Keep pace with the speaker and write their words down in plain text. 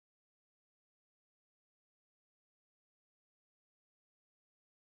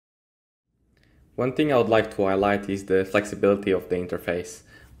One thing I would like to highlight is the flexibility of the interface.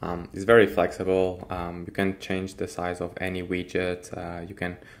 It's very flexible. You can change the size of any widget. You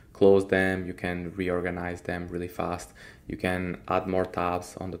can close them. You can reorganize them really fast. You can add more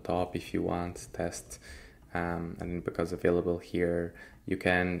tabs on the top if you want, test. And because available here, you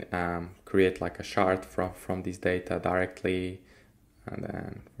can create like a chart from this data directly. And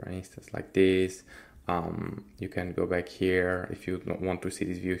then, for instance, like this. You can go back here if you don't want to see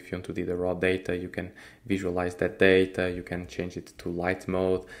this view. If you want to do the raw data, you can visualize that data. You can change it to light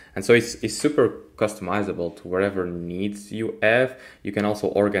mode, and so it's super customizable to whatever needs you have. You can also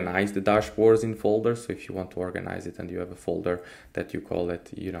organize the dashboards in folders. So if you want to organize it and you have a folder that you call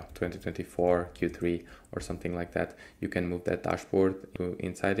it, 2024 Q3 or something like that, you can move that dashboard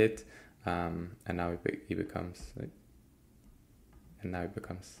inside it, and now it becomes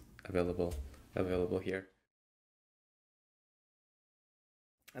available here.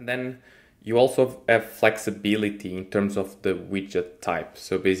 And then you also have flexibility in terms of the widget type.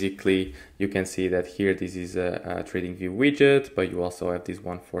 So basically you can see that here this is a TradingView widget, but you also have this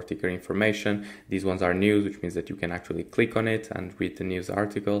one for ticker information. These ones are news, which means that you can actually click on it and read the news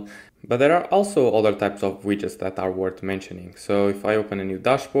article. But there are also other types of widgets that are worth mentioning. So if I open a new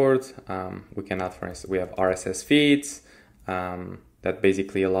dashboard, we can add, for instance, we have RSS feeds. That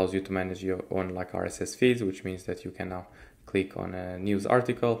basically allows you to manage your own like RSS feeds, which means that you can now click on a news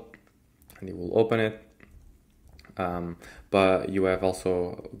article and it will open it. But you have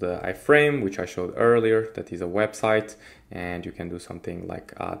also the iframe, which I showed earlier, that is a website, and you can do something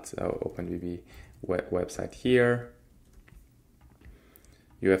like add OpenBB website here.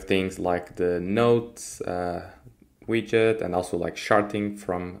 You have things like the notes widget and also like charting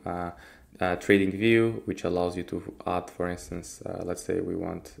from TradingView, which allows you to add, for instance, let's say we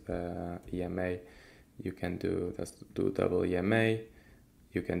want EMA. You can do double EMA.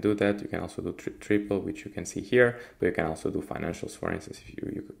 You can do that. You can also do triple, which you can see here, but you can also do financials, for instance, if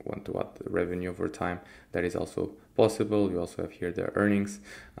you want to add the revenue over time. That is also possible. You also have here the earnings.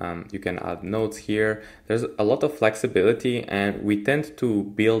 You can add notes here. There's a lot of flexibility, and we tend to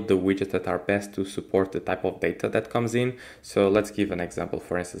build the widgets that are best to support the type of data that comes in. So let's give an example.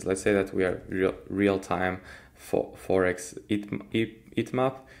 For instance, let's say that we are real-time Forex heat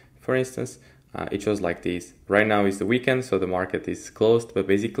map, for instance. It shows like this. Right now is the weekend, so the market is closed, but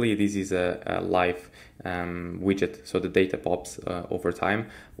basically this is a live widget, so the data pops over time.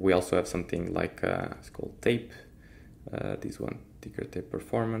 We also have something like it's called tape, this one, ticker tape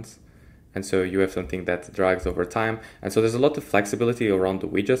performance, and so you have something that drags over time. And so there's a lot of flexibility around the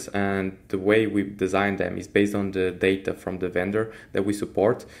widgets, and the way we design them is based on the data from the vendor that we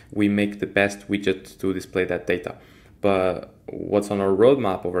support. We make the best widget to display that data. But what's on our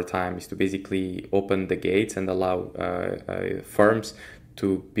roadmap over time is to basically open the gates and allow firms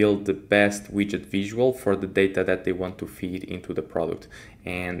to build the best widget visual for the data that they want to feed into the product.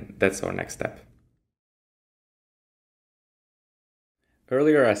 And that's our next step.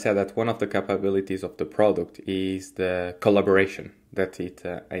 Earlier, I said that one of the capabilities of the product is the collaboration that it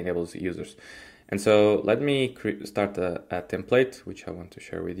enables users. And so let me start a template, which I want to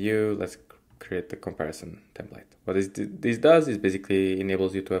share with you. Let's create the comparison template. What this does is basically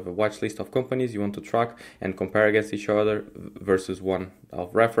enables you to have a watch list of companies you want to track and compare against each other versus one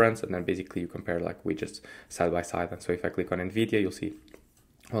of reference, and then basically you compare like widgets side by side. And so if I click on NVIDIA, you'll see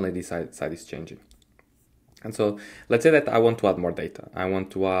only this side is changing. And so let's say that I want to add more data. I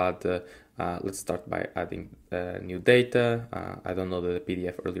want to add, let's start by adding new data. I downloaded the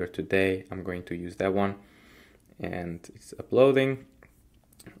PDF earlier today. I'm going to use that one, and it's uploading.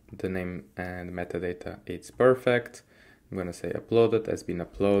 The name and metadata, it's perfect. I'm going to say uploaded, has been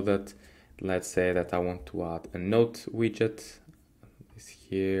uploaded. Let's say that I want to add a note widget. It's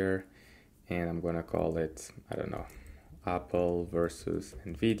here, and I'm going to call it, I don't know, Apple versus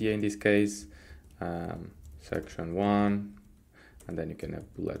NVIDIA in this case, section 1, and then you can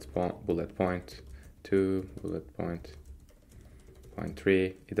have bullet point 2, bullet point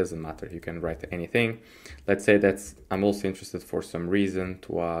 0.3. It doesn't matter, you can write anything. Let's say that I'm also interested for some reason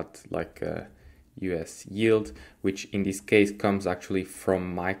to add like a US yield, which in this case comes actually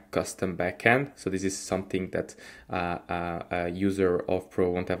from my custom backend. So this is something that a user of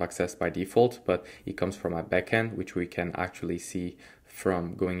Pro won't have access by default, but it comes from a backend, which we can actually see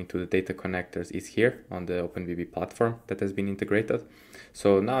from going into the data connectors is here on the OpenBB platform that has been integrated.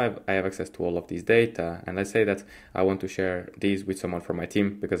 So now I have access to all of these data, and let's say that I want to share these with someone from my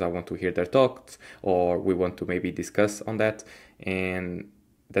team because I want to hear their thoughts, or we want to maybe discuss on that. And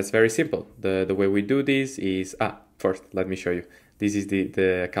that's very simple. The way we do this is, first let me show you. This is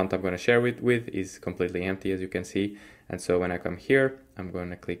the account I'm going to share with is completely empty, as you can see. And so when I come here, I'm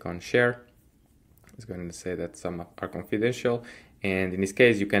going to click on share. It's going to say that some are confidential. And in this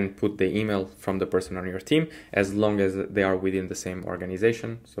case, you can put the email from the person on your team as long as they are within the same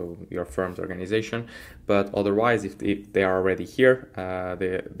organization, so your firm's organization. But otherwise, if they are already here,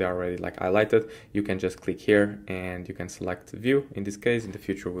 they are already like highlighted, you can just click here and you can select view. In this case, in the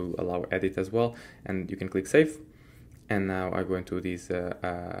future, we'll allow edit as well. And you can click save. And now I go into this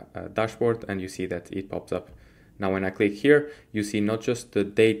dashboard and you see that it pops up. Now, when I click here, you see not just the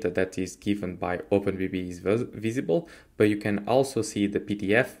data that is given by OpenBB is visible, but you can also see the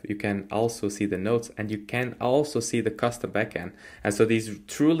PDF, you can also see the notes, and you can also see the custom backend. And so this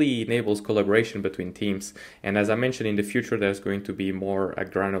truly enables collaboration between teams. And as I mentioned, in the future, there's going to be more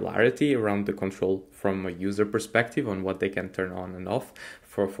granularity around the control from a user perspective on what they can turn on and off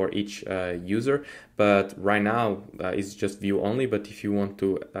for each user. But right now it's just view only, but if you want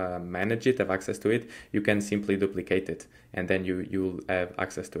to manage it, have access to it, you can simply duplicate it and then you'll have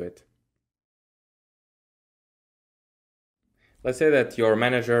access to it. Let's say that your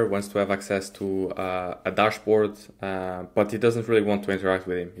manager wants to have access to a dashboard, but he doesn't really want to interact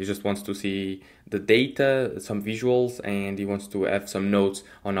with him. He just wants to see the data, some visuals, and he wants to have some notes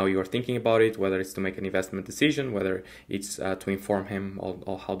on how you're thinking about it, whether it's to make an investment decision, whether it's to inform him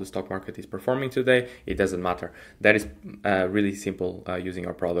on how the stock market is performing today. It doesn't matter. That is really simple using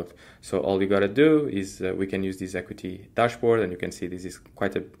our product. So all you gotta do is we can use this equity dashboard, and you can see this is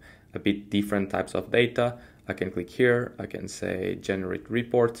quite a bit different types of data. I can click here, I can say generate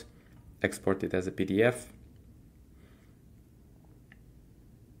report, export it as a PDF.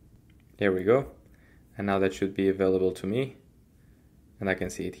 Here we go. And now that should be available to me. And I can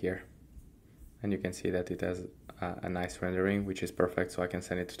see it here. And you can see that it has a nice rendering, which is perfect. So I can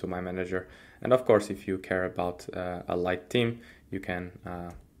send it to my manager. And of course, if you care about a light theme, you can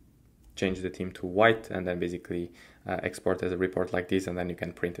change the theme to white and then basically export as a report like this. And then you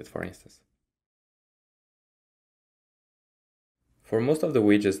can print it, for instance. For most of the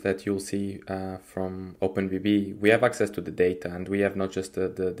widgets that you'll see from OpenBB, we have access to the data, and we have not just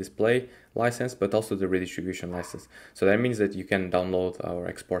the display license, but also the redistribution license. So that means that you can download or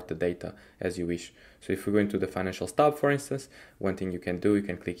export the data as you wish. So if we go into the financials tab, for instance, one thing you can do, you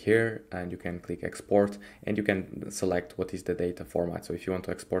can click here and you can click export, and you can select what is the data format. So if you want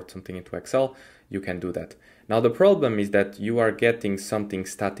to export something into Excel, you can do that. Now the problem is that you are getting something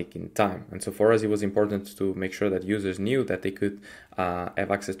static in time. And so for us, it was important to make sure that users knew that they could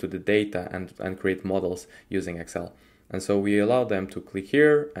have access to the data and create models using Excel. And so we allow them to click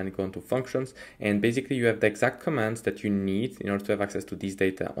here and go into functions. And basically you have the exact commands that you need in order to have access to this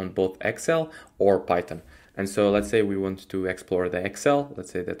data on both Excel or Python. And so let's say we want to explore the Excel.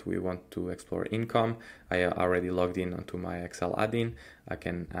 Let's say that we want to explore income. I already logged in onto my Excel add-in. I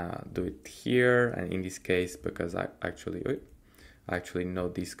can do it here. And in this case, because I actually know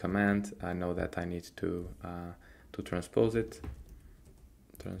this command, I know that I need to transpose it.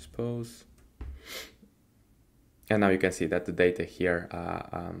 Transpose. And now you can see that the data here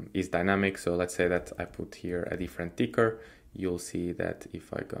is dynamic. So let's say that I put here a different ticker. You'll see that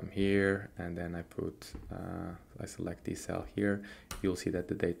if I come here and then I put, I select this cell here, you'll see that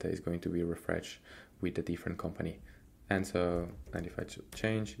the data is going to be refreshed with a different company. And so, and if I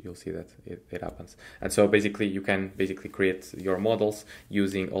change, you'll see that it happens. And so basically you can create your models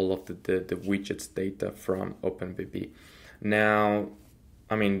using all of the widgets data from OpenBB. Now,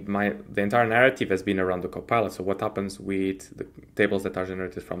 I mean, the entire narrative has been around the Copilot. So what happens with the tables that are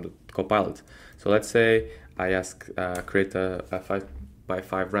generated from the Copilot? So let's say I ask create a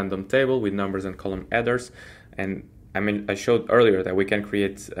 5x5 random table with numbers and column headers. And I mean, I showed earlier that we can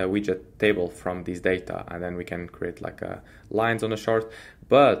create a widget table from this data, and then we can create like lines on a chart.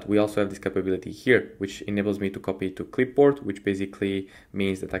 But we also have this capability here, which enables me to copy it to clipboard, which basically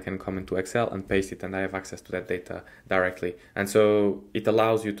means that I can come into Excel and paste it, and I have access to that data directly. And so it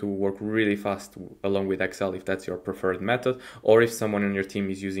allows you to work really fast along with Excel if that's your preferred method, or if someone on your team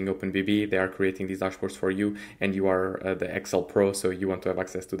is using OpenBB, they are creating these dashboards for you, and you are the Excel pro, so you want to have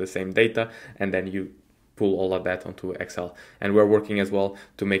access to the same data, and then you pull all of that onto Excel. And we're working as well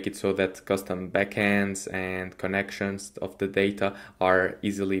to make it so that custom backends and connections of the data are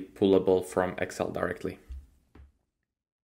easily pullable from Excel directly.